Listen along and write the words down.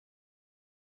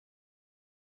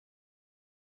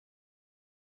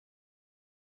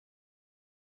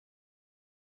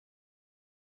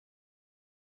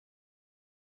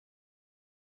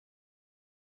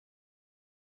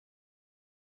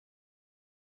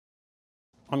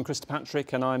I'm Krista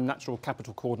Patrick and I'm Natural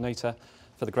Capital Coordinator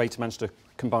for the Greater Manchester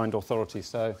Combined Authority.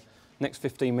 So next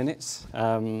 15 minutes,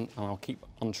 I'll keep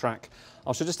on track.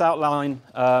 I should just outline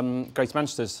Greater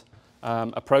Manchester's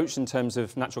approach in terms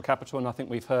of natural capital, and I think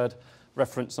we've heard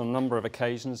reference on a number of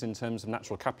occasions in terms of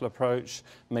natural capital approach,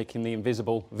 making the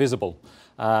invisible visible.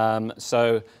 I'm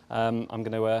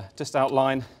going to just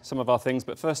outline some of our things,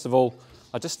 but first of all,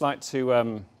 I'd just like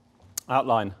to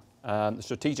outline the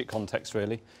strategic context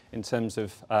really in terms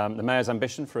of the Mayor's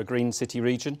ambition for a green city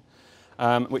region,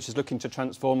 which is looking to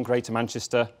transform Greater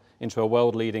Manchester into a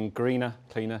world-leading greener,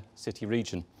 cleaner city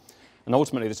region. And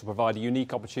ultimately this will provide a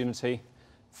unique opportunity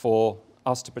for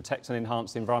us to protect and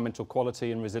enhance the environmental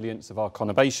quality and resilience of our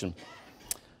conurbation.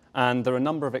 And there are a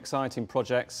number of exciting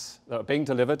projects that are being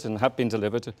delivered and have been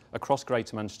delivered across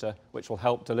Greater Manchester which will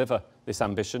help deliver this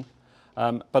ambition,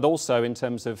 but also in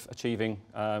terms of achieving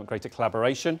greater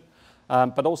collaboration,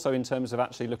 but also in terms of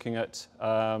actually looking at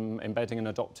embedding and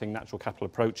adopting natural capital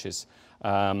approaches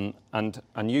and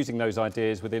using those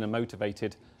ideas within a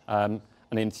motivated and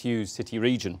enthused city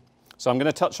region. So I'm going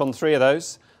to touch on three of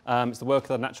those. It's the work of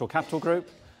the Natural Capital Group,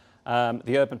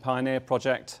 the Urban Pioneer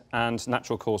Project and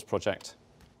Natural Course Project.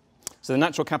 So the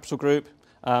Natural Capital Group,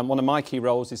 one of my key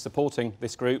roles is supporting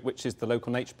this group, which is the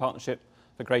Local Nature Partnership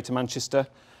for Greater Manchester,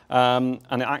 and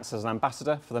it acts as an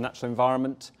ambassador for the natural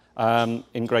environment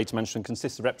in Greater Manchester and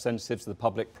consists of representatives of the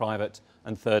public, private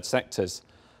and third sectors.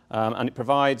 And it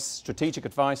provides strategic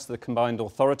advice to the Combined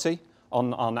Authority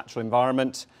on our natural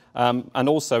environment, and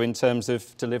also in terms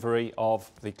of delivery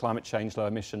of the Climate Change Low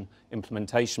Emission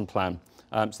Implementation Plan.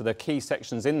 So there are key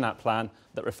sections in that plan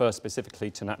that refer specifically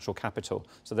to natural capital.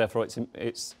 So therefore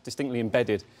it's distinctly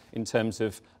embedded in terms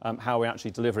of how we're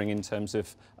actually delivering in terms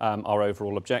of our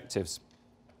overall objectives.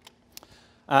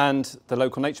 And the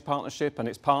Local Nature Partnership and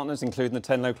its partners, including the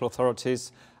 10 local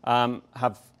authorities,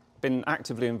 have been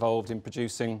actively involved in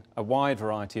producing a wide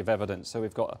variety of evidence. So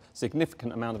we've got a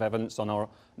significant amount of evidence on our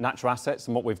natural assets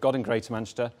and what we've got in Greater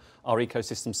Manchester, our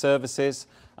ecosystem services,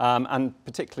 and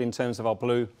particularly in terms of our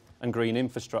blue and green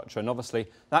infrastructure. And obviously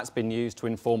that's been used to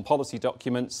inform policy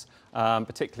documents,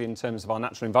 particularly in terms of our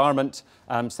natural environment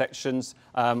sections,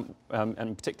 and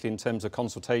particularly in terms of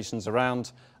consultations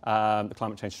around the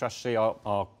climate change strategy,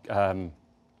 our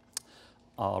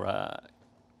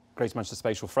Greater Manchester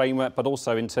Spatial Framework, but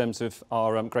also in terms of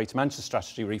our Greater Manchester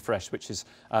Strategy refresh, which is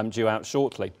due out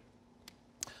shortly.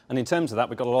 And in terms of that,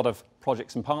 we've got a lot of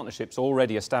projects and partnerships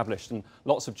already established and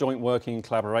lots of joint working and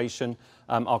collaboration.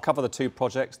 I'll cover the two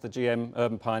projects, the GM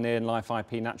Urban Pioneer and Life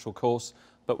IP Natural Course,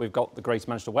 but we've got the Greater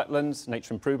Manchester Wetlands,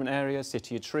 Nature Improvement Area,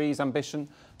 City of Trees ambition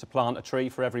to plant a tree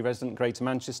for every resident in Greater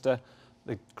Manchester,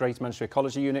 the Greater Manchester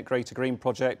Ecology Unit, Greater Green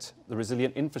Project, the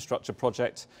Resilient Infrastructure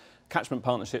Project, catchment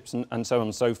partnerships and so on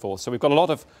and so forth. So we've got a lot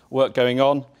of work going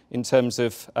on in terms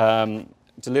of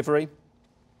delivery.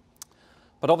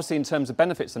 But obviously in terms of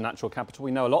benefits of natural capital,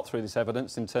 we know a lot through this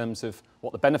evidence in terms of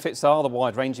what the benefits are, the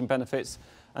wide-ranging benefits.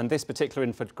 And this particular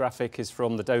infographic is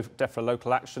from the DEFRA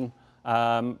Local Action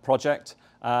project,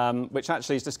 which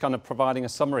actually is just kind of providing a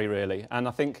summary really. And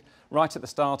I think right at the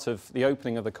start of the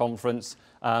opening of the conference,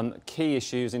 key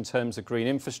issues in terms of green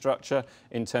infrastructure,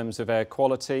 in terms of air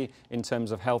quality, in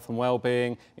terms of health and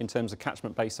well-being, in terms of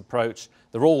catchment-based approach,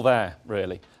 they're all there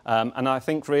really. And I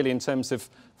think really in terms of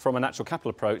from a natural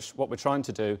capital approach, what we're trying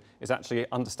to do is actually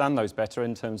understand those better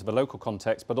in terms of a local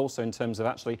context, but also in terms of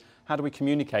actually how do we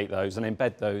communicate those and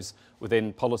embed those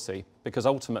within policy? Because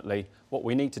ultimately what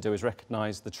we need to do is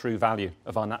recognise the true value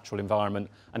of our natural environment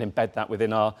and embed that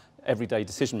within our everyday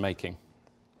decision making.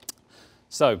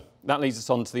 So that leads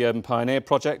us on to the Urban Pioneer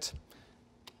project.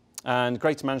 And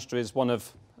Greater Manchester is one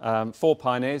of 4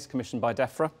 pioneers commissioned by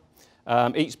DEFRA,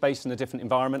 each based in a different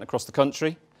environment across the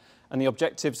country. And the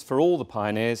objectives for all the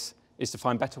pioneers is to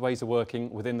find better ways of working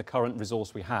within the current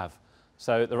resource we have.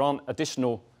 So there aren't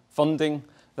additional funding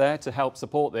there to help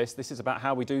support this. This is about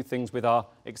how we do things with our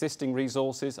existing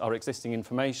resources, our existing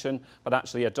information, but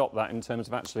actually adopt that in terms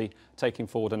of actually taking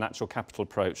forward a natural capital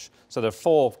approach. So there are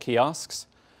 4 key asks,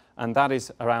 and that is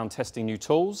around testing new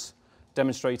tools,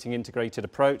 demonstrating integrated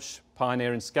approach,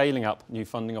 pioneering scaling up new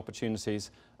funding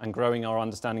opportunities, and growing our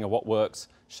understanding of what works,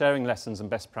 sharing lessons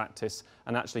and best practice,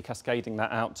 and actually cascading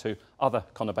that out to other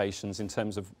conurbations in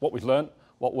terms of what we've learned,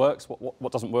 what works,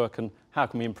 what doesn't work, and how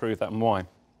can we improve that and why.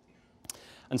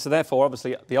 And so therefore,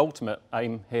 obviously, the ultimate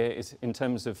aim here is in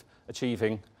terms of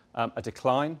achieving a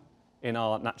decline in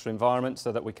our natural environment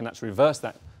so that we can actually reverse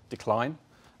that decline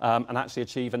and actually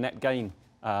achieve a net gain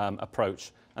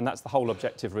approach. And that's the whole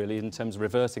objective really in terms of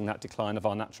reversing that decline of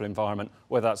our natural environment,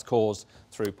 whether that's caused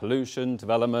through pollution,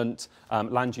 development,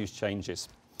 land use changes.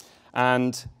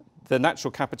 And The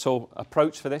natural capital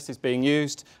approach for this is being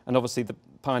used, and obviously the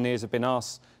pioneers have been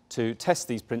asked to test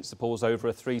these principles over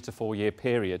a 3 to 4 year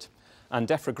period. And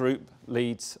DEFRA group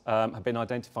leads have been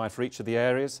identified for each of the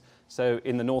areas. So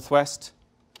in the northwest,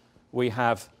 we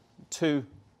have 2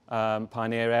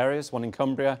 pioneer areas, one in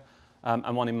Cumbria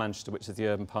and one in Manchester, which is the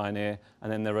urban pioneer,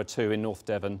 and then there are 2 in North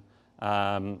Devon.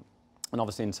 And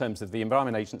obviously in terms of the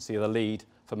Environment Agency, the lead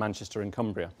for Manchester and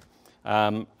Cumbria.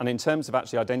 And in terms of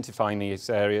actually identifying these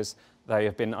areas, they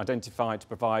have been identified to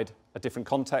provide a different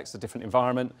context, a different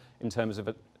environment in terms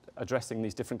of addressing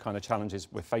these different kind of challenges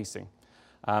we're facing.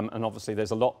 And obviously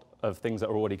there's a lot of things that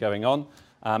are already going on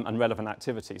and relevant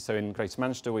activities. So in Greater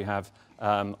Manchester we have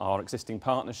our existing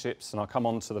partnerships, and I'll come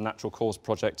on to the Natural Cause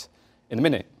project in a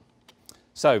minute.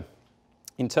 So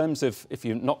in terms of, if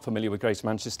you're not familiar with Greater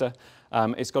Manchester,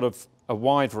 it's got a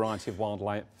wide variety of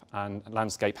wildlife and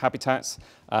landscape habitats,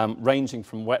 ranging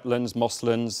from wetlands,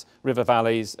 mosslands, river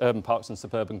valleys, urban parks and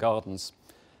suburban gardens.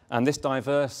 And this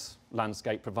diverse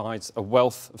landscape provides a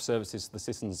wealth of services to the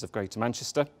citizens of Greater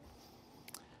Manchester.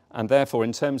 And therefore,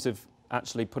 in terms of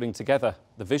actually putting together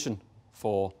the vision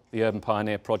for the Urban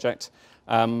Pioneer project,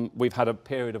 we've had a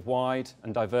period of wide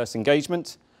and diverse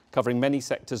engagement, covering many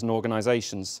sectors and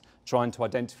organisations, trying to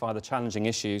identify the challenging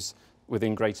issues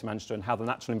within Greater Manchester and how the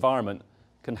natural environment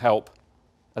can help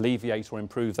alleviate or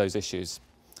improve those issues.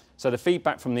 So the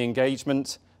feedback from the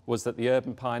engagement was that the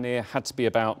Urban Pioneer had to be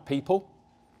about people.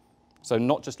 So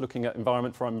not just looking at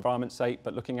environment for environment's sake,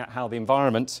 but looking at how the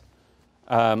environment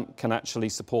can actually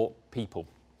support people.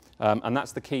 And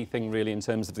that's the key thing really in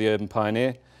terms of the Urban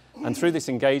Pioneer. And through this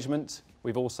engagement,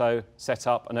 we've also set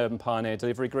up an Urban Pioneer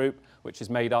delivery group, which is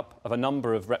made up of a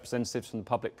number of representatives from the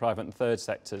public, private and third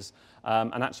sectors,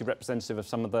 and actually representative of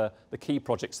some of the key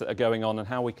projects that are going on and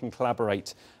how we can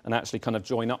collaborate and actually kind of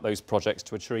join up those projects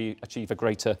to achieve a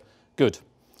greater good.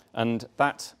 And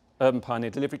that Urban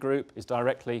Pioneer delivery group is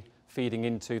directly feeding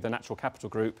into the Natural Capital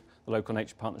Group, the Local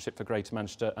Nature Partnership for Greater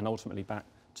Manchester, and ultimately back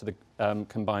to the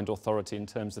combined authority in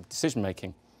terms of decision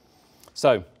making.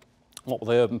 So what will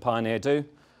the Urban Pioneer do?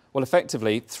 Well,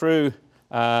 effectively, through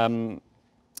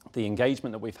the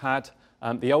engagement that we've had,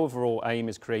 the overall aim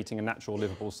is creating a natural,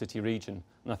 livable city region.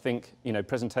 And I think,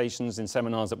 presentations in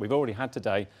seminars that we've already had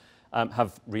today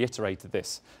have reiterated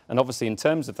this. And obviously, in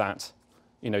terms of that,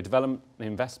 development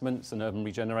investments and urban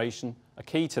regeneration are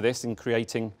key to this in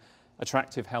creating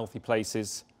attractive, healthy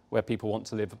places where people want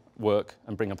to live, work,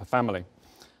 and bring up a family.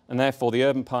 And therefore, the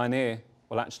Urban Pioneer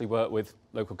will actually work with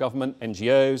local government,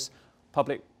 NGOs,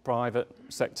 public, private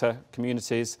sector,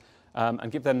 communities,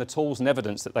 and give them the tools and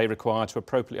evidence that they require to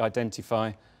appropriately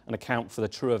identify and account for the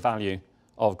truer value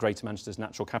of Greater Manchester's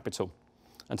natural capital.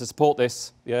 And to support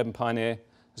this, the Urban Pioneer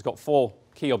has got 4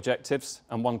 key objectives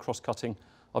and 1 cross-cutting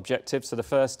objective. So the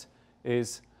first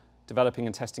is developing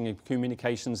and testing a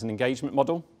communications and engagement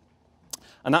model.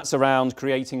 And that's around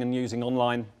creating and using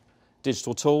online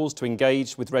digital tools to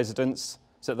engage with residents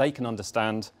so that they can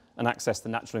understand and access the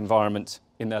natural environment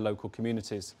in their local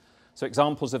communities. So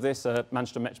examples of this are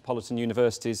Manchester Metropolitan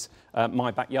University's My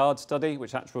Backyard study,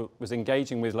 which actually was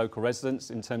engaging with local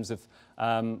residents in terms of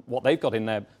what they've got in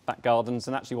their back gardens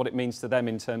and actually what it means to them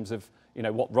in terms of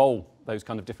what role those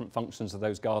kind of different functions of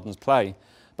those gardens play.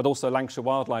 But also Lancashire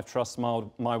Wildlife Trust's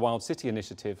My Wild City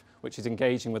initiative, which is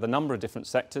engaging with a number of different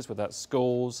sectors, whether that's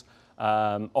schools,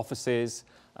 offices,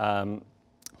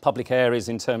 public areas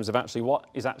in terms of actually what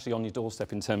is actually on your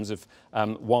doorstep in terms of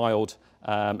wild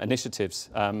initiatives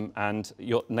and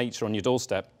your nature on your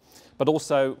doorstep. But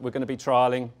also we're going to be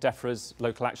trialling DEFRA's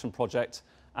local action project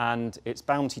and its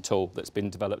bounty tool that's been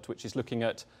developed, which is looking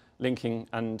at linking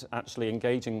and actually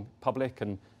engaging public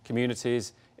and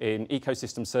communities in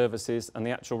ecosystem services and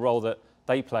the actual role that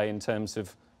they play in terms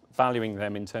of valuing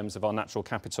them in terms of our natural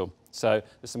capital. So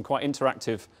there's some quite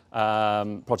interactive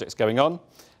projects going on.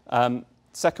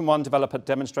 Second one, develop a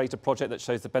demonstrator project that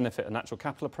shows the benefit of natural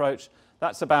capital approach.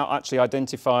 That's about actually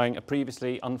identifying a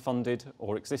previously unfunded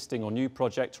or existing or new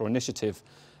project or initiative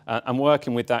and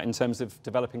working with that in terms of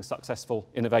developing successful,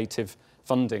 innovative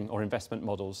funding or investment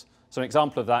models. So an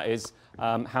example of that is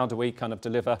how do we kind of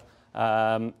deliver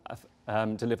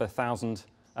 1,000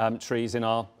 trees in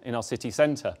our city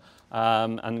centre.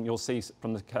 And you'll see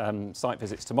from the site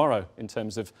visits tomorrow in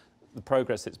terms of the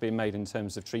progress that's been made in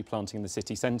terms of tree planting in the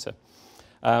city centre.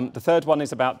 The third one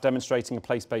is about demonstrating a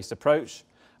place-based approach,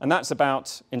 and that's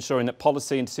about ensuring that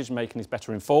policy and decision-making is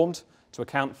better informed to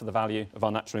account for the value of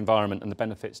our natural environment and the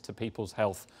benefits to people's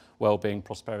health, well-being,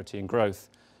 prosperity and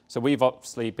growth. So we've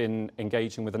obviously been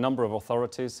engaging with a number of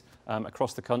authorities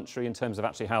across the country in terms of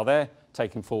actually how they're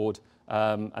taking forward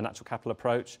a natural capital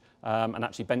approach and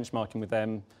actually benchmarking with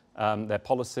them their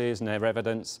policies and their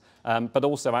evidence, but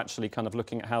also actually kind of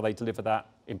looking at how they deliver that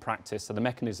in practice, so the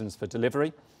mechanisms for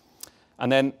delivery.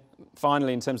 And then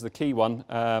finally, in terms of the key one,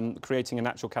 creating a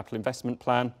natural capital investment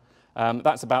plan.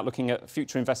 That's about looking at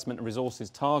future investment and resources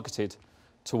targeted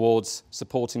towards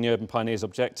supporting the Urban Pioneers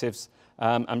objectives,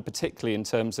 and particularly in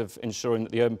terms of ensuring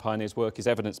that the Urban Pioneers work is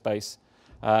evidence-based.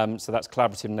 So that's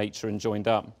collaborative nature and joined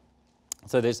up.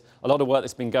 So there's a lot of work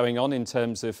that's been going on in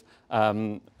terms of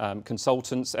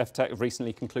consultants. FTech have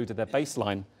recently concluded their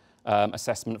baseline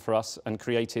assessment for us and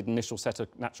created an initial set of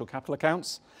natural capital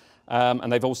accounts.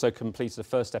 And they've also completed a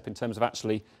first step in terms of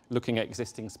actually looking at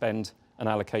existing spend and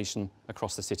allocation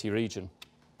across the city region.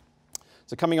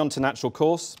 So coming on to Natural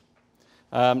Course.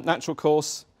 Natural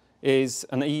Course is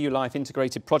an EU Life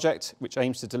integrated project which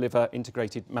aims to deliver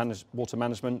integrated water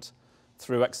management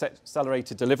through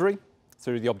accelerated delivery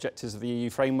through the objectives of the EU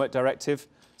Framework Directive.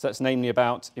 So that's namely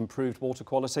about improved water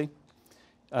quality,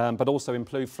 but also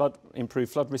improved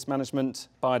flood risk management,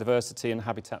 biodiversity and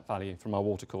habitat value from our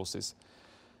watercourses.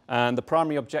 And the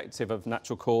primary objective of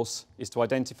Natural Course is to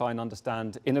identify and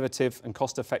understand innovative and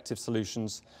cost-effective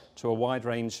solutions to a wide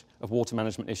range of water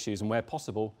management issues, and where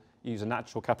possible, use a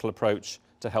natural capital approach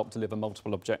to help deliver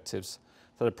multiple objectives.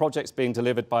 So the project's being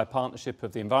delivered by a partnership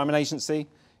of the Environment Agency,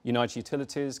 United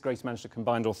Utilities, Greater Manchester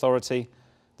Combined Authority,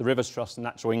 the Rivers Trust and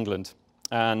Natural England.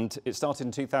 And it started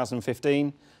in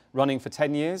 2015, running for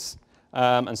 10 years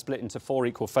and split into 4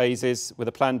 equal phases with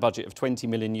a planned budget of €20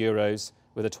 million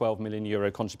with a €12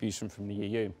 million contribution from the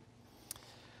EU.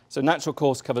 So Natural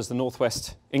Course covers the North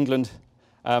West England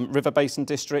River Basin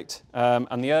District,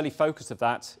 and the early focus of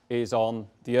that is on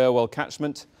the Irwell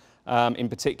catchment in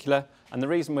particular. And the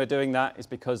reason we're doing that is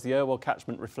because the Irwell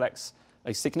catchment reflects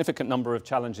a significant number of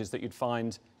challenges that you'd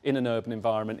find in an urban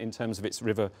environment in terms of its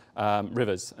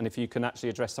rivers. And if you can actually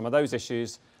address some of those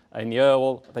issues in the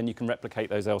Irwell, then you can replicate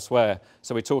those elsewhere.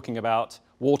 So we're talking about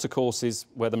watercourses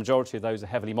where the majority of those are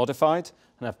heavily modified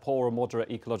and have poor or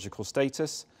moderate ecological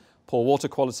status, poor water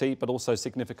quality, but also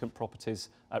significant properties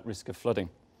at risk of flooding.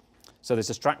 So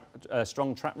there's a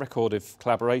strong track record of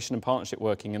collaboration and partnership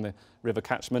working in the river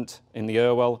catchment, in the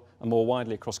Irwell, and more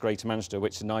widely across Greater Manchester,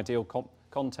 which is an ideal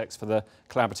context for the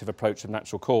collaborative approach of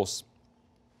Natural Course.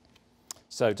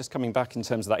 So just coming back in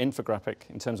terms of that infographic,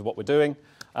 in terms of what we're doing,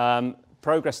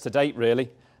 progress to date really.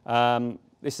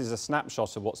 This is a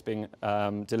snapshot of what's being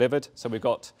delivered. So we've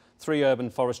got 3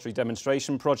 urban forestry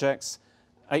demonstration projects,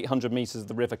 800 metres of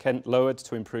the River Kent lowered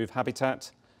to improve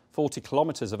habitat, 40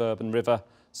 kilometres of urban river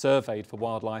surveyed for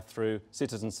wildlife through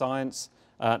citizen science,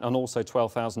 and also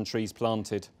 12,000 trees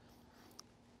planted.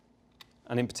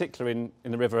 And in particular in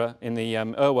the river, in the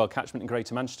Irwell catchment in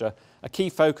Greater Manchester, a key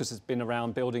focus has been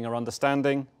around building our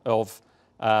understanding of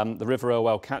the River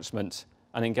Irwell catchment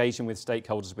and engaging with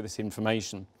stakeholders with this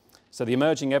information. So the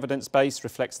emerging evidence base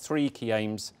reflects 3 key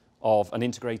aims of an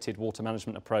integrated water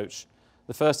management approach.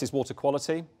 The first is water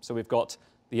quality. So we've got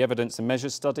the evidence and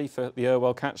measures study for the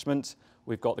Irwell catchment.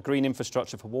 We've got the green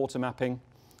infrastructure for water mapping.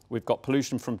 We've got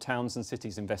pollution from towns and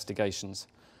cities investigations.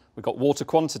 We've got water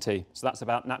quantity. So that's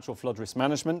about natural flood risk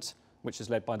management, which is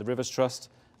led by the Rivers Trust,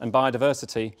 and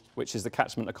biodiversity, which is the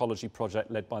catchment ecology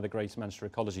project led by the Greater Manchester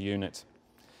Ecology Unit.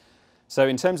 So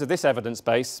in terms of this evidence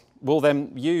base, we'll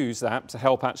then use that to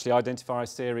help actually identify a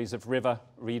series of river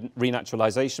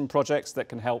renaturalisation projects that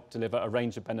can help deliver a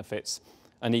range of benefits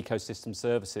and ecosystem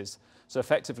services. So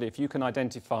effectively, if you can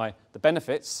identify the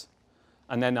benefits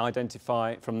and then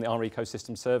identify from our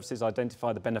ecosystem services,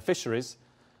 identify the beneficiaries,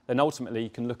 then ultimately you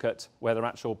can look at where there are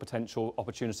actual potential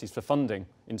opportunities for funding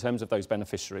in terms of those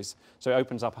beneficiaries. So it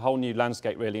opens up a whole new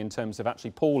landscape really in terms of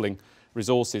actually pooling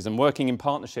resources, and working in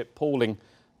partnership, pooling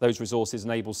those resources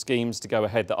enables schemes to go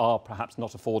ahead that are perhaps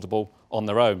not affordable on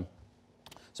their own.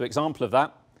 So an example of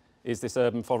that is this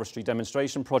urban forestry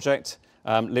demonstration project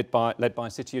led by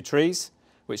City of Trees,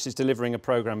 which is delivering a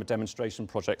programme of demonstration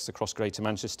projects across Greater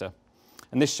Manchester.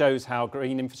 And this shows how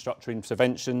green infrastructure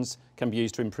interventions can be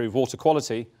used to improve water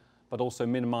quality, but also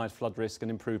minimise flood risk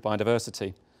and improve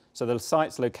biodiversity. So the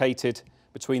site's located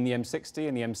between the M60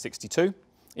 and the M62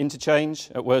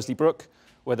 interchange at Worsley Brook,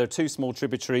 where there are 2 small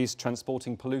tributaries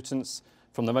transporting pollutants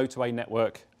from the motorway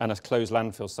network and a closed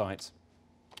landfill site.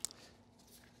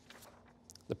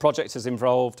 The project has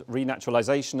involved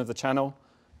renaturalisation of the channel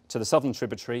to the southern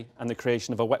tributary and the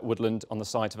creation of a wet woodland on the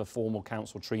site of a formal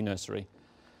council tree nursery.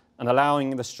 And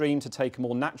allowing the stream to take a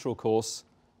more natural course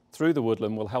through the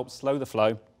woodland will help slow the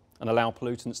flow and allow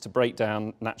pollutants to break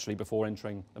down naturally before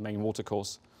entering the main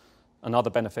watercourse. And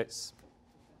other benefits,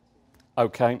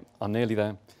 okay, I'm nearly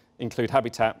there, include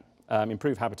habitat,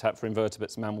 improved habitat for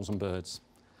invertebrates, mammals and birds.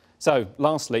 So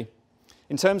lastly,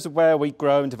 In terms of where we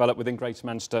grow and develop within Greater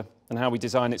Manchester and how we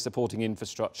design its supporting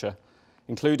infrastructure,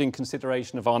 including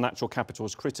consideration of our natural capital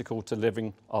is critical to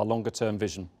living our longer-term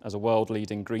vision as a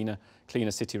world-leading greener,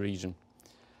 cleaner city region.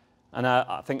 And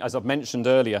I think, as I've mentioned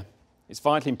earlier, it's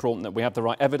vitally important that we have the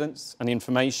right evidence and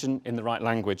information in the right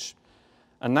language.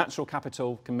 And natural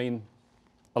capital can mean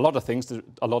a lot of things to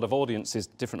a lot of audiences,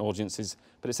 different audiences,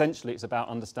 but essentially it's about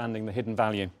understanding the hidden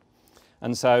value.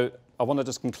 And so I want to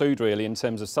just conclude really in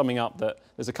terms of summing up that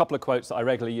there's a couple of quotes that I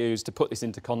regularly use to put this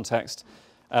into context.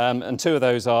 And two of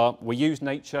those are, we use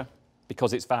nature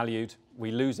because it's valued, we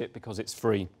lose it because it's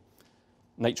free.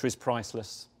 Nature is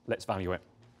priceless, let's value it.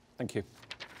 Thank you.